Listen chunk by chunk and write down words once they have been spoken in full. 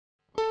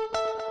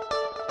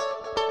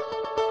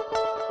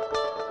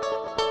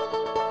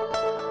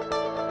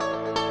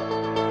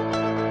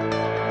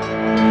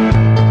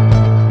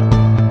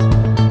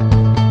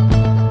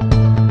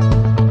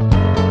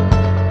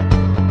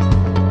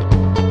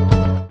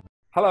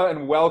Hello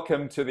and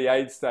welcome to the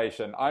Aid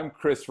Station. I'm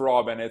Chris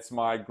Robb, and it's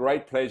my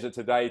great pleasure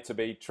today to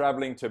be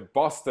traveling to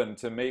Boston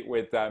to meet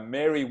with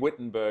Mary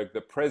Wittenberg,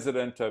 the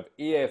president of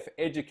EF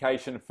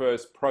Education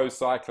First Pro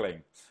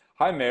Cycling.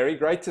 Hi Mary,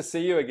 great to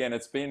see you again.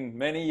 It's been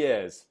many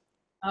years.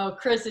 Oh,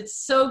 Chris, it's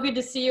so good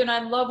to see you. And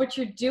I love what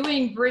you're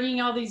doing, bringing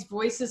all these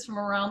voices from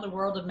around the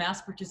world of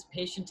mass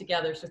participation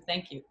together. So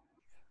thank you.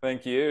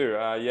 Thank you.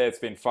 Yeah, it's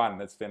been fun.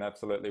 It's been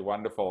absolutely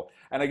wonderful.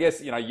 And I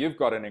guess, you've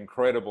got an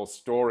incredible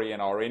story in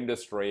our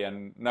industry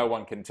and no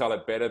one can tell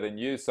it better than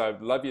you. So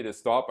I'd love you to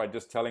start by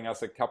just telling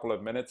us a couple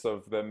of minutes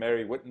of the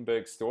Mary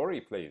Wittenberg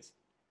story, please.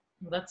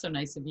 Well, that's so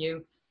nice of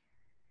you.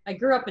 I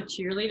grew up a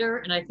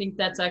cheerleader, and I think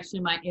that's actually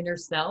my inner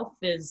self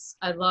is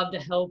I love to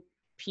help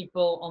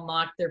people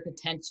unlock their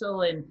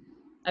potential. And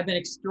I've been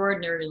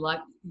extraordinarily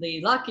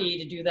lucky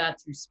to do that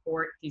through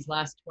sport these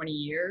last 20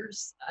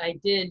 years.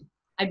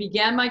 I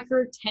began my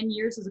career 10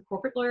 years as a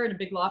corporate lawyer in a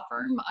big law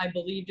firm. I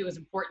believed it was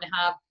important to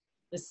have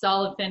the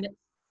solid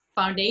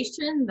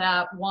foundation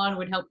that one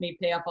would help me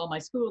pay off all my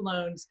school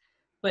loans,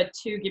 but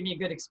two, give me a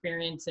good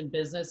experience in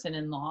business and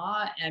in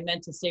law. I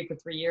meant to stay for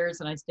 3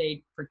 years and I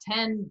stayed for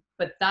 10,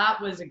 but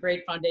that was a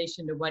great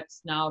foundation to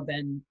what's now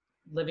been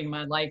living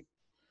my life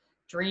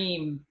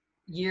dream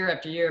year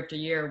after year after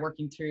year,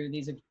 working through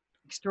these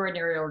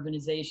extraordinary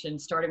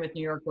organizations, starting with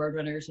New York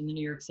Roadrunners and the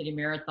New York City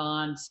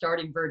Marathon,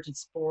 starting Virgin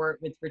Sport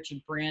with Richard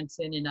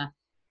Branson and a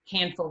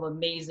handful of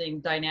amazing,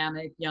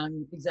 dynamic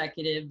young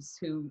executives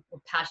who were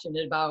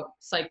passionate about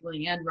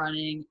cycling and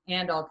running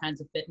and all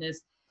kinds of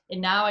fitness. And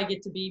now I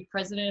get to be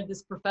president of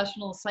this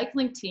professional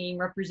cycling team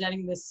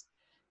representing this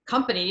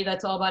company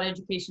that's all about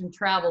education and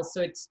travel.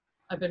 So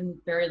I've been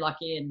very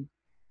lucky, and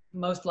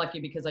most lucky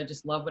because I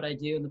just love what I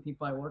do and the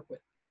people I work with.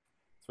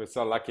 So we're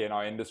so lucky in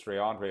our industry,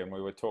 aren't we? And we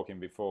were talking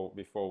before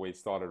we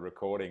started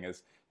recording,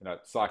 is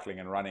cycling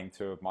and running,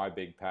 two of my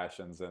big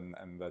passions, and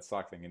the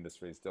cycling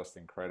industry is just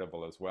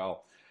incredible as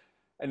well.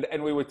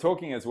 And we were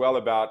talking as well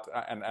about,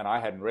 and I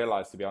hadn't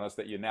realized, to be honest,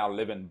 that you now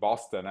live in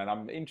Boston, and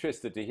I'm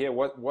interested to hear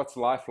what's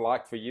life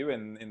like for you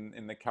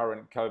in the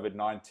current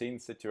COVID-19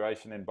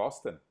 situation in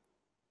Boston.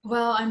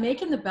 Well, I'm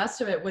making the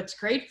best of it. What's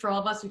great for all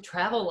of us who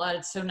travel a lot,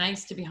 it's so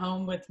nice to be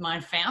home with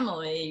my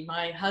family,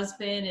 my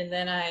husband, and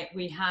then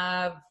we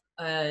have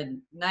a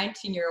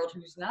 19-year-old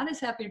who's not as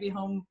happy to be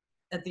home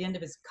at the end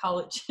of his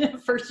college,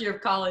 first year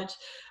of college,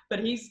 but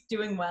he's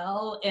doing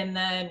well. And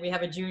then we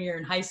have a junior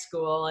in high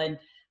school, and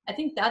I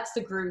think that's the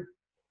group.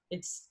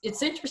 It's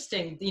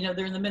interesting,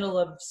 they're in the middle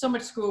of so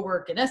much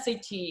schoolwork and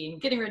SAT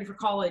and getting ready for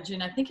college,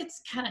 and I think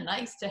it's kind of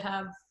nice to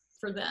have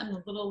for them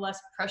a little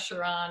less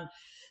pressure on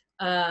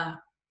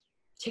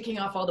ticking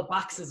off all the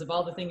boxes of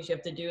all the things you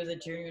have to do as a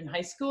junior in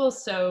high school.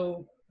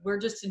 So we're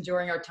just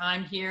enjoying our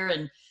time here,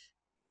 and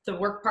the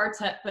work parts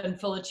have been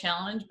full of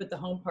challenge, but the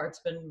home part's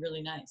been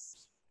really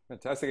nice.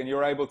 Fantastic. And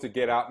you're able to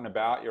get out and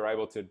about. You're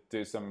able to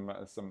do some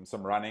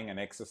running and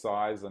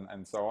exercise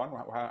and so on.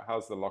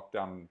 How's the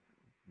lockdown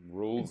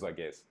rules, I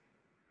guess?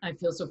 I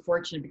feel so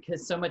fortunate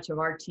because so much of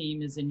our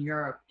team is in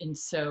Europe. And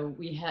so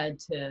we had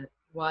to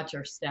watch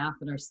our staff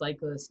and our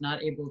cyclists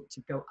not able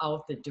to go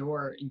out the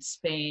door in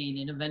Spain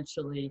and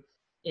eventually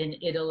in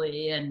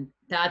Italy. And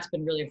that's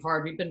been really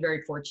hard. We've been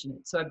very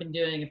fortunate. So I've been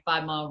doing a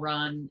 5-mile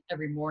run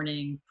every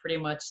morning pretty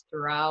much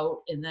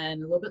throughout, and then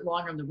a little bit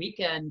longer on the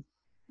weekend.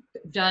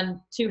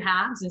 Done 2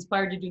 halves,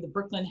 inspired to do the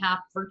Brooklyn half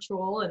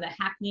virtual and the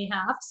Hackney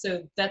half.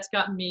 So that's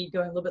gotten me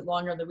going a little bit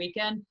longer on the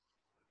weekend.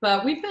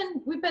 But we've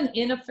been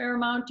in a fair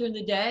amount during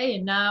the day.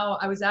 And now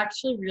I was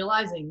actually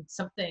realizing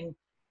something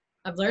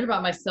I've learned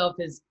about myself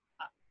is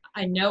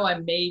I know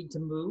I'm made to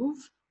move,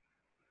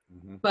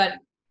 Hmm. but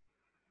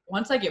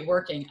once I get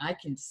working, I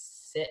can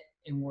sit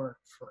and work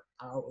for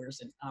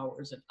hours and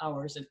hours and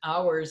hours and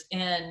hours.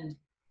 And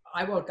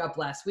I woke up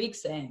last week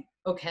saying,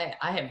 okay,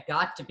 I have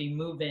got to be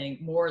moving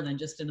more than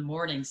just in the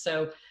morning.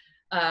 So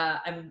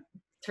I'm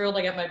thrilled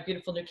I got my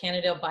beautiful new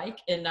Cannondale bike,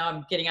 and now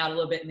I'm getting out a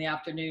little bit in the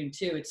afternoon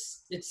too.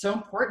 It's so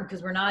important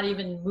because we're not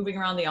even moving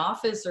around the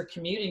office or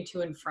commuting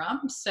to and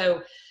from.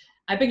 So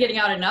I've been getting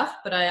out enough,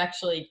 but I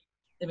actually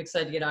am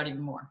excited to get out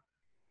even more.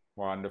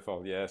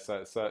 Wonderful. Yeah,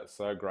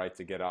 so great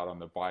to get out on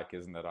the bike,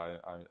 isn't it? I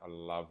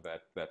love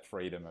that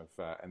freedom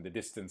of and the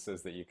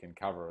distances that you can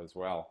cover as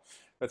well.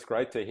 That's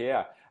great to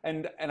hear.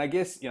 And I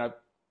guess,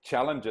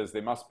 challenges,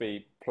 there must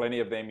be plenty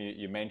of them.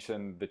 You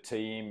mentioned the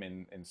team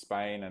in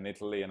Spain and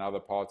Italy and other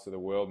parts of the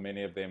world,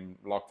 many of them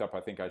locked up. I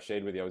think I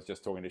shared with you, I was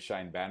just talking to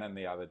Shane Bannon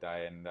the other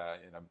day, and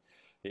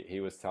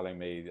he was telling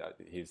me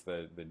he's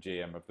the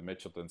GM of the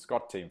Mitchelton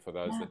Scott team, for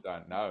those Yeah. that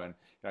don't know. And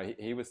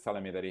he was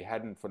telling me that he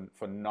hadn't,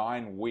 for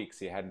 9 weeks,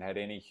 he hadn't had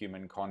any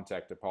human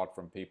contact apart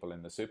from people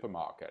in the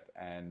supermarket.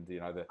 And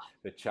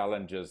the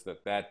challenges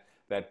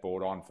that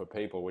brought on for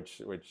people,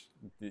 which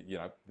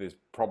there's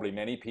probably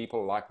many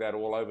people like that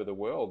all over the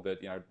world.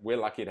 That we're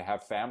lucky to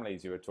have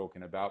families you were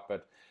talking about,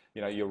 but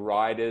your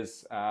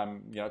riders,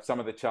 some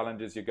of the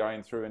challenges you're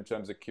going through in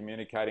terms of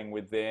communicating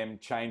with them,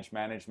 change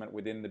management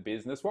within the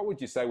business. What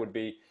would you say would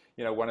be,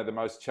 one of the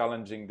most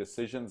challenging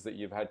decisions that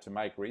you've had to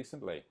make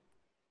recently?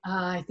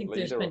 I think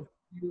there's Leader been of.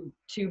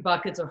 two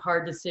buckets of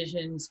hard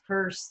decisions.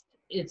 First,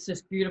 it's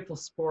this beautiful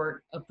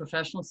sport of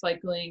professional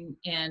cycling,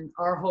 and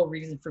our whole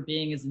reason for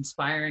being is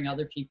inspiring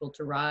other people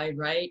to ride,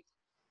 right?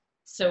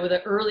 So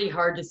the early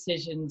hard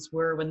decisions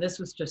were when this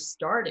was just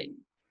starting.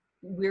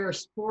 We're a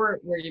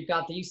sport where you've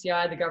got the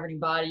UCI, the governing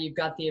body, you've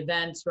got the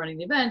events running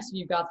the events, and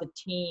you've got the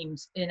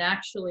teams. And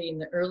actually, in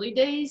the early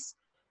days,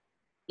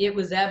 it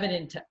was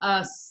evident to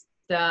us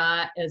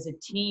that as a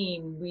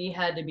team, we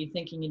had to be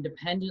thinking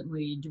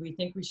independently. Do we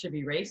think we should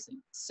be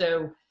racing?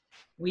 So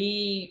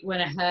we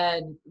went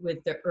ahead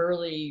with the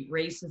early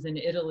races in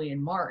Italy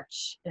in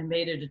March and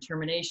made a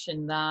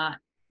determination that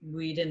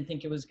we didn't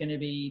think it was going to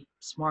be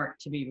smart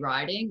to be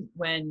riding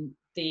when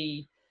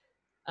the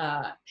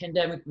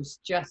pandemic was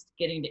just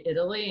getting to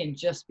Italy and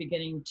just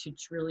beginning to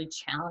truly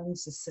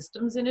challenge the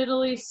systems in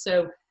Italy.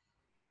 So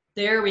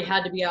there we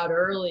had to be out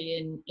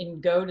early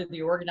and go to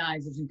the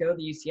organizers and go to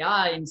the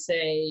UCI and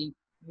say,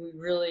 we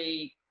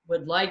really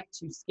would like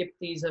to skip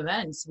these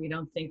events. We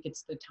don't think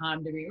it's the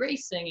time to be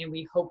racing, and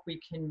we hope we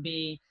can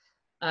be,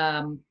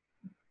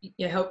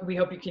 we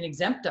hope you can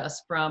exempt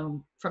us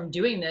from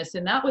doing this.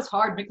 And that was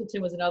hard.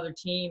 Mickleton was another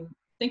team.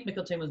 I think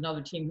Mickleton was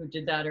another team who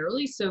did that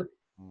early. So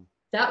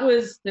that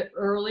was the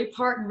early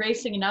part in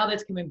racing, and now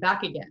that's coming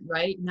back again,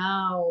 right?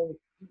 Now,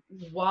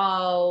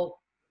 while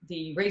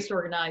the race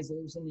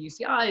organizers and the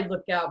UCI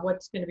look at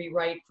what's going to be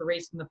right for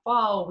racing in the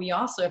fall, we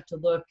also have to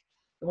look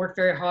and work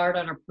very hard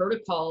on our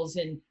protocols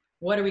and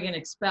what are we going to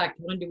expect?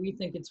 When do we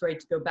think it's right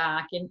to go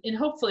back? And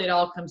hopefully it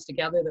all comes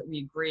together that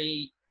we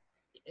agree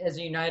as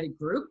a united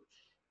group,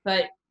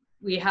 but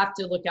we have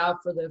to look out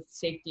for the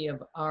safety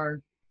of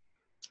our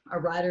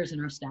riders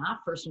and our staff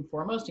first and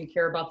foremost, and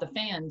care about the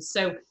fans.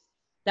 So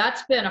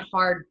that's been a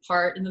hard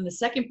part. And then the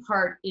second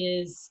part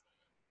is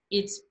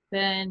it's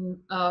been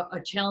a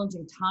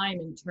challenging time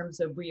in terms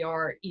of we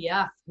are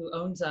EF, who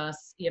owns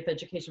us. EF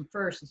Education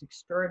First is an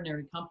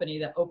extraordinary company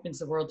that opens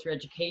the world through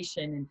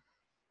education and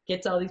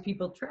gets all these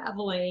people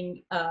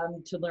traveling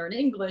to learn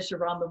English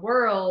around the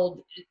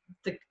world.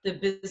 The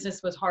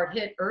business was hard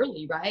hit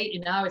early, right?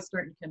 And now it's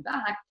starting to come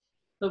back.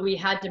 But we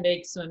had to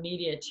make some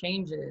immediate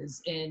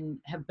changes and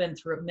have been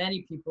through,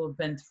 many people have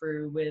been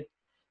through with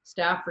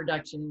staff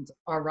reductions.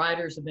 Our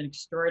riders have been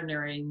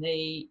extraordinary, and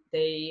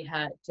they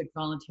took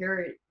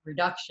voluntary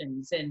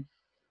reductions, and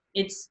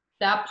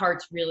that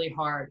part's really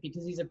hard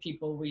because these are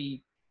people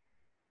we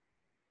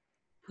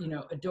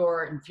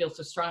adore and feel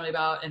so strongly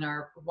about and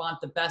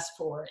want the best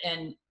for.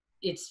 And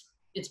it's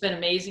been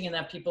amazing in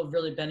that people have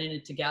really been in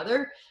it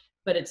together,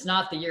 but it's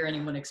not the year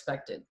anyone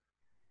expected.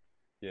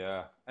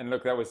 Yeah, and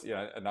look, that was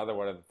another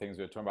one of the things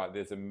we were talking about.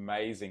 There's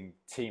amazing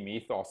team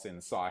ethos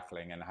in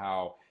cycling and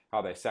how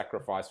they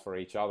sacrifice for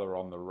each other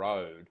on the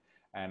road.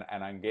 And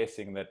I'm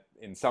guessing that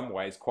in some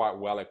ways quite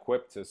well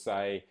equipped to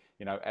say,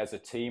 as a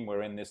team,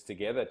 we're in this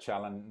together.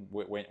 Challenge,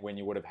 when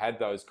you would have had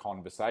those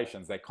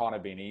conversations, they kind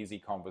of been easy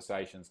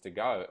conversations to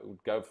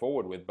go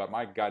forward with. But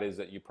my gut is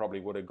that you probably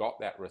would have got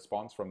that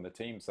response from the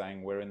team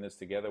saying, we're in this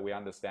together, we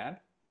understand.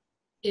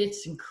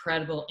 It's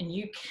incredible. And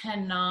you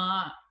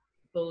cannot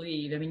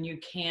believe, you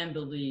can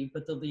believe,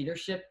 but the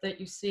leadership that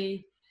you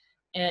see,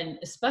 and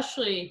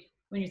especially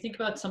when you think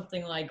about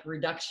something like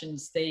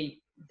reductions, they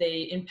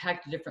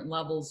impact different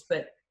levels,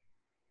 but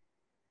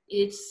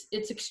it's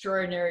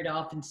extraordinary to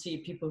often see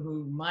people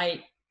who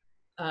might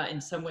in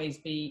some ways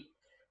be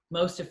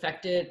most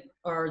affected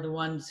are the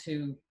ones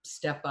who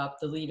step up.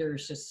 The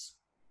leaders, just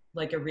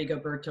like a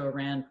Rigoberto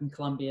ran from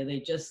Colombia,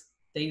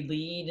 they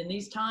lead in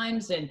these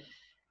times.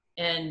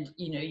 And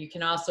you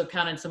can also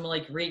count on someone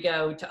like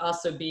Rigo to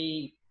also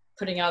be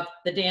putting out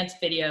the dance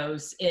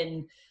videos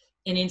in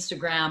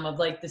Instagram of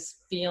like this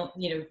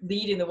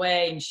leading the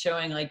way and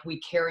showing like we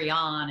carry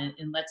on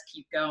and let's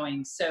keep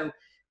going. So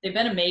they've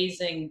been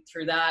amazing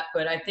through that.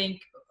 But I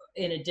think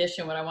in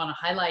addition, what I want to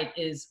highlight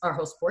is our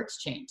whole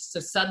sports changed. So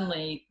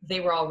suddenly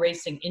they were all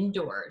racing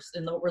indoors,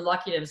 and we're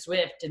lucky to have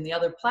Zwift and the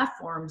other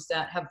platforms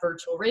that have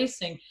virtual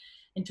racing,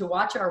 and to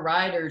watch our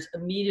riders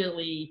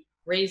immediately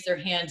raise their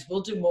hands.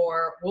 We'll do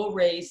more. We'll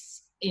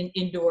race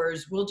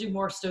indoors. We'll do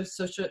more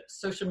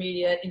social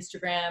media,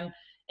 Instagram,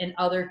 and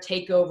other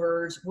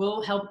takeovers.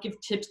 We'll help give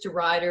tips to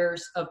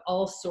riders of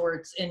all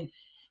sorts. And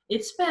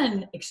it's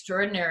been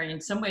extraordinary.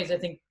 In some ways, I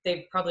think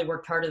they've probably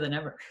worked harder than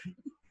ever.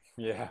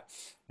 Yeah,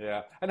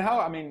 yeah. And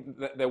how,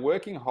 they're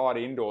working hard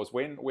indoors.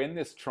 When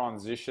this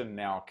transition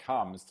now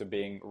comes to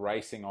being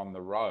racing on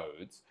the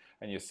roads,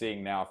 and you're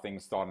seeing now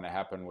things starting to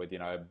happen with,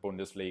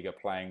 Bundesliga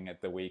playing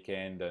at the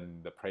weekend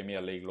and the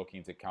Premier League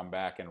looking to come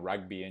back and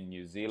rugby in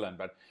New Zealand.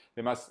 But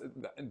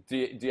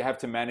do you have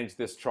to manage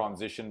this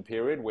transition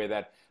period where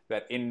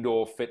that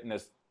indoor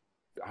fitness,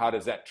 how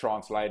does that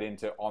translate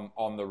into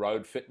on the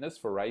road fitness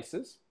for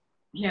races?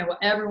 Yeah, well,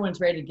 everyone's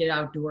ready to get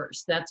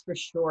outdoors. That's for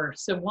sure.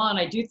 So one,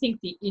 I do think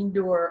the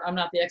indoor, I'm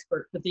not the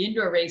expert, but the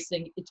indoor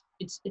racing,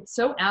 it's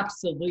so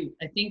absolute.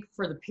 I think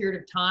for the period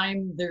of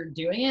time they're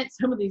doing it,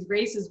 some of these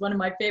races, one of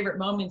my favorite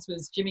moments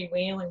was Jimmy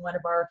Whalen, one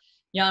of our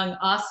young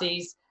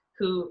Aussies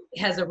who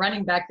has a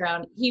running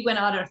background. He went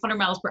out at 100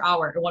 miles per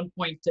hour at one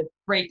point to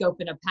break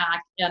open a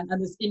pack on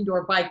this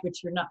indoor bike,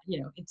 which you're not,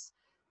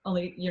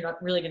 only, you're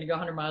not really going to go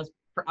 100 miles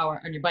per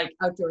hour on your bike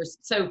outdoors.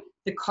 So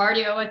the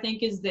cardio, I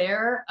think, is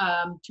there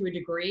to a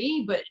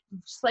degree, but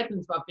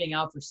cycling's about being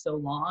out for so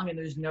long and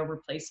there's no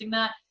replacing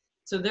that.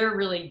 So they're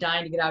really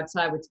dying to get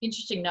outside. What's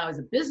interesting now as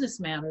a business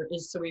matter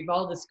is, so we've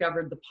all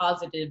discovered the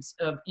positives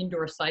of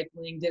indoor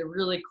cycling. Did a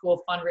really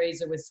cool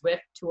fundraiser with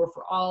Swift, Tour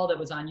for All, that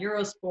was on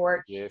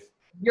Eurosport, Yes.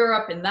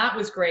 Europe, and that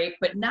was great.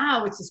 But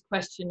now it's this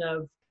question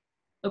of,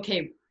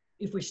 okay,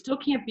 if we still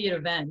can't be at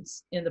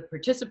events and the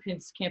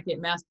participants can't be at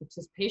mass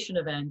participation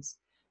events,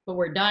 but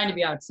we're dying to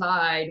be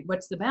outside,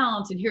 what's the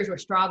balance? And here's where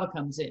Strava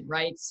comes in,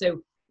 right? So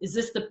is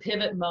this the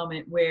pivot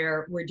moment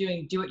where we're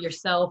doing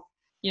do-it-yourself,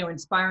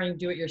 inspiring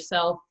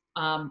do-it-yourself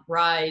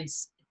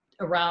rides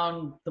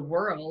around the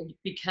world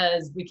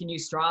because we can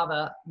use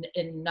Strava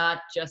and not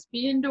just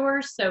be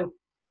indoors? So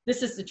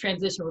this is the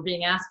transition. We're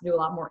being asked to do a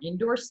lot more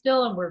indoor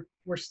still, and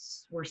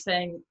we're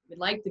saying we'd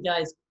like the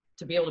guys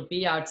to be able to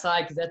be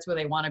outside because that's where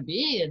they want to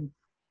be. And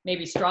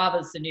maybe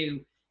Strava's the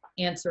new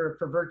answer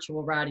for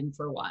virtual riding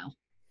for a while.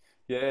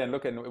 Yeah, and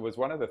look, and it was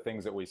one of the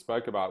things that we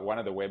spoke about. One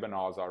of the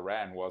webinars I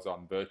ran was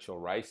on virtual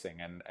racing,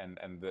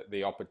 and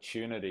the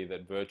opportunity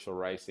that virtual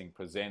racing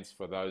presents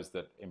for those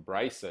that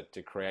embrace it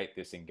to create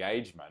this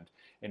engagement.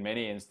 In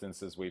many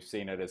instances, we've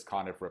seen it as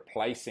kind of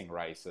replacing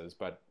races,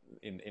 but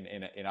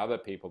in other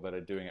people that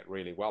are doing it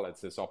really well,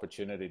 it's this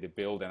opportunity to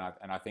build, and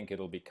I think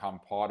it'll become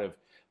part of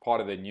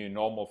the new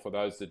normal for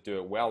those that do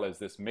it well, is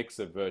this mix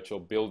of virtual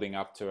building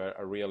up to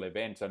a real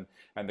event.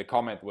 And the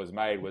comment was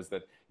made was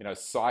that,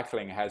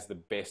 cycling has the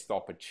best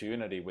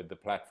opportunity with the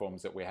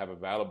platforms that we have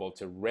available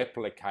to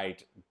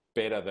replicate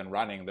better than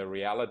running the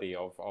reality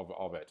of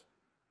it.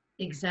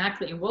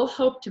 Exactly. And we'll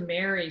hope to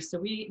marry.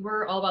 So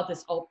we're all about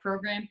this alt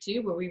program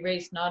too, where we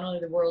race not only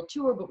the world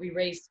tour, but we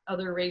race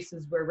other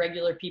races where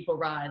regular people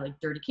ride, like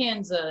Dirty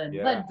Kansas and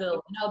Yeah.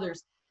 Leadville and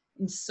others.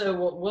 And so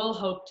what we'll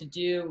hope to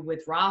do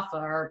with Rafa,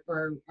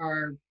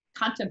 our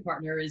content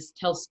partner, is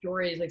tell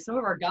stories. Like some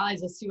of our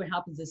guys, let's see what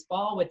happens this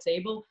fall, what's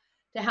able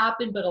to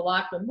happen. But a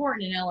Lachlan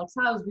Morton and Alex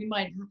Howes,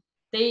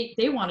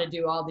 they want to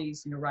do all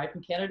these, ride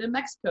from Canada to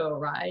Mexico,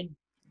 ride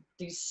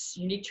these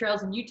unique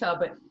trails in Utah.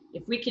 But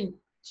if we can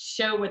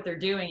show what they're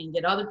doing and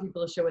get other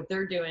people to show what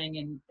they're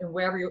doing, and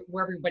where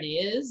everybody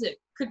is, it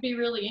could be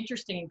really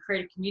interesting and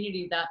create a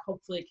community that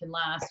hopefully can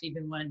last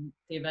even when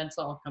the events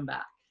all come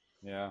back.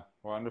 Yeah,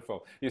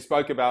 wonderful. You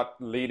spoke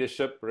about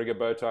leadership,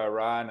 Rigoberto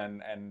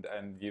Urán,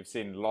 and you've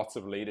seen lots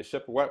of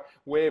leadership.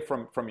 Where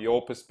from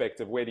your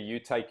perspective, where do you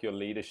take your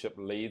leadership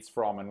leads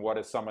from, and what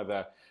are some of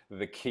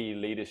the key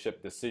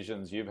leadership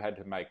decisions you've had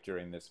to make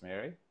during this,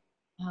 Mary?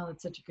 Oh,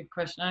 that's such a good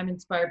question. I'm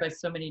inspired by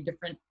so many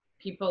different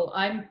people.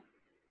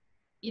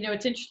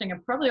 It's interesting.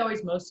 I'm probably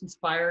always most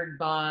inspired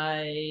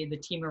by the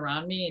team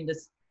around me and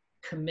this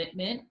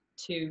commitment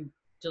to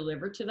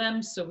deliver to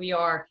them. So we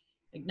are,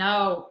 like,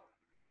 now,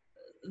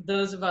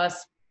 those of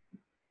us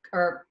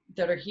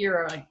that are here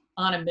are like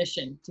on a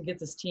mission to get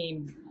this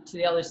team to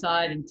the other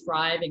side and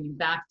thriving and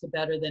back to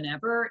better than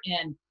ever.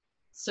 And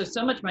so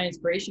much of my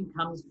inspiration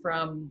comes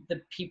from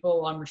the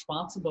people I'm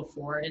responsible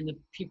for and the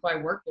people I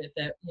work with,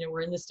 that,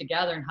 we're in this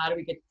together, and how do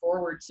we get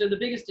forward? So the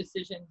biggest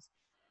decisions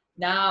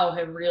now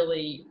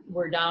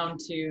we're down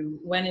to,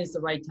 when is the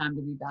right time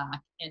to be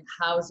back, and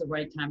how is the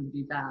right time to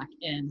be back,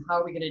 and how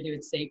are we going to do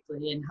it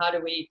safely, and how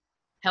do we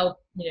help?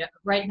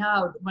 Right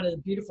now, one of the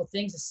beautiful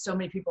things is so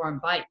many people are on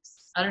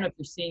bikes. I don't know if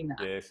you're seeing that.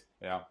 Yes,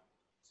 yeah.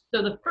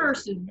 So the Crazy.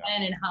 first is Yeah.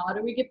 when and how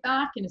do we get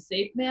back in a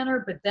safe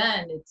manner, but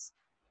then it's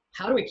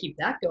how do we keep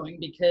that going,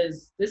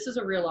 because this is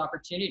a real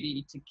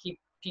opportunity to keep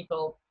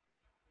people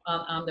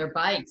on their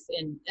bikes.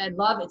 And I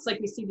love, it's like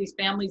we see these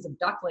families of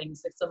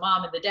ducklings. It's the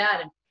mom and the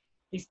dad, and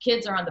these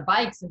kids are on the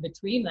bikes in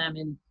between them,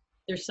 and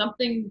there's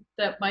something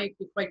that might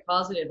be quite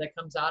positive that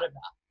comes out of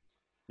that.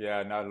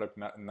 Yeah, no, look,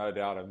 no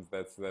doubt, and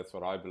that's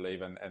what I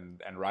believe,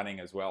 and running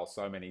as well.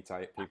 So many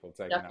people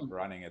taking up Definitely.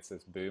 running; it's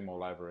this boom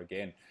all over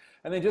again.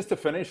 And then just to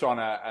finish on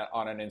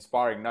on an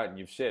inspiring note, and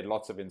you've shared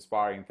lots of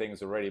inspiring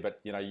things already, but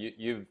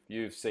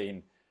you've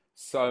seen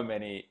so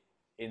many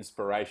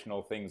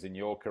inspirational things in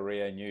your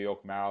career: New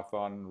York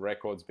Marathon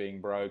records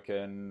being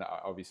broken,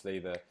 obviously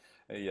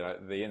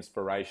the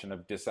inspiration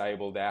of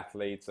disabled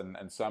athletes,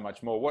 and so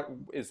much more. What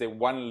is there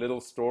one little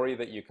story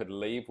that you could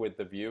leave with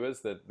the viewers,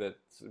 that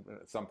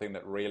something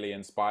that really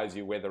inspires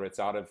you, whether it's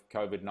out of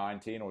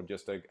COVID-19 or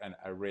just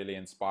a really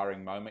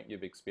inspiring moment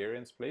you've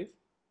experienced, please?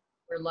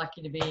 We're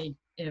lucky to be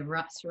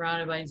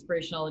surrounded by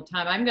inspiration all the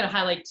time. I'm going to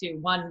highlight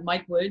one,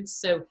 Mike Woods.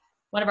 So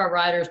one of our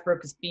riders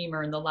broke his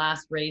femur in the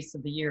last race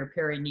of the year,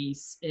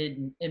 Paris-Nice,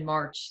 in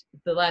March,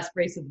 the last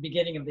race at the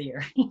beginning of the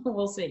year.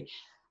 We'll see.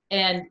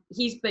 And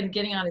he's been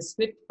getting on his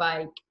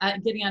bike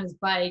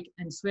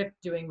and Swift,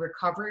 doing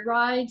recovery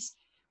rides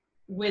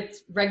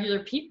with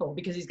regular people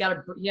because he had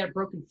a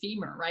broken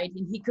femur, right?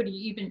 And he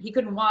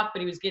couldn't walk,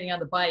 but he was getting on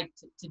the bike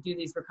to do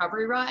these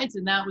recovery rides,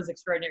 and that was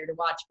extraordinary to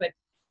watch. But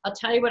I'll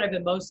tell you what I've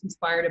been most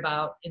inspired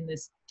about during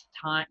this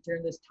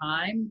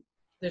time.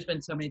 There's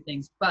been so many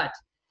things, but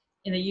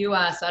in the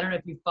U.S., I don't know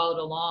if you followed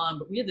along,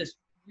 but we had this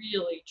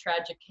really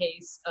tragic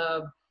case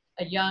of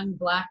a young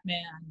black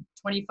man,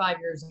 25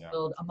 years Yeah.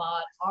 old,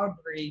 Ahmaud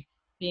Arbery,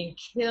 being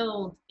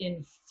killed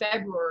in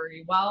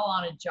February while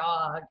on a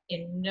jog,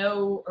 and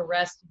no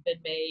arrest had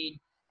been made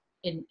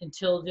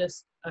until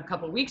just a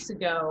couple of weeks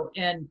ago.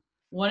 And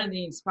one of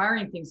the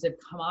inspiring things that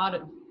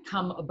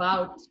comes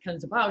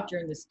about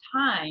during this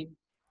time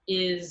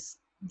is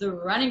the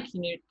running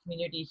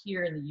community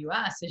here in the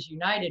U.S. is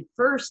united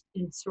first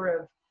in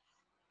sort of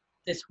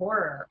this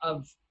horror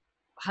of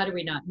how do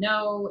we not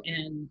know,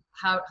 and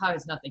how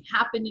has nothing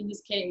happened in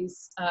this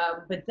case,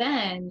 but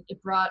then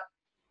it brought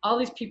all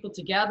these people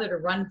together to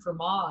run for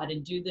Maud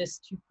and do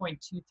this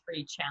 2.23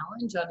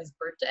 challenge on his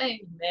birthday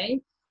in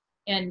May.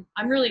 And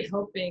I'm really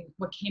hoping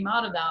what came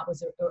out of that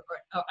was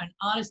an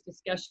honest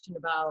discussion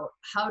about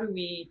how do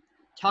we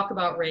talk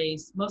about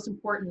race. Most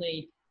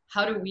importantly,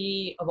 how do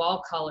we, of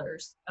all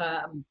colors,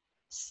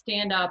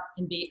 stand up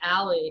and be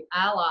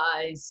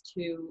allies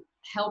to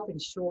help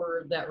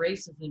ensure that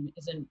racism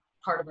isn't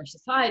part of our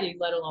society,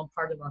 let alone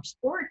part of our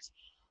sport.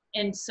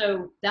 And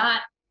so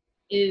that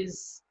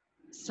is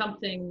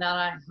something that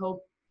I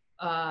hope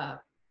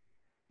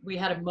we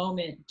had a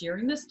moment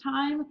during this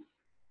time,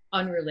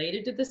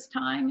 unrelated to this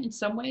time in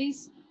some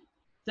ways,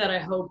 that I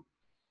hope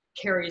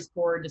carries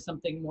forward to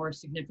something more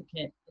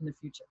significant in the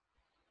future.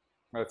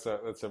 That's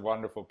a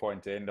wonderful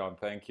point to end on.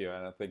 Thank you.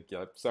 And I think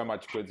so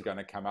much good's going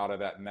to come out of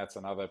that. And that's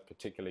another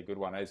particularly good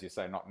one, as you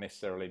say, not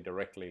necessarily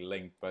directly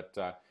linked, but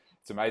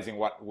it's amazing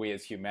what we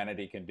as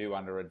humanity can do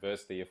under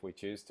adversity if we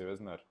choose to,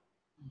 isn't it?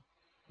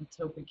 Let's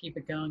hope we keep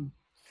it going.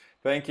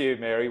 Thank you,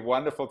 Mary.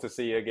 Wonderful to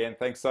see you again.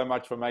 Thanks so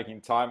much for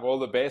making time. All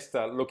the best.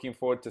 Looking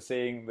forward to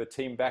seeing the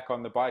team back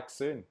on the bike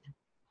soon.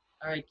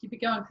 All right, keep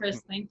it going,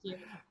 Chris. Thank you.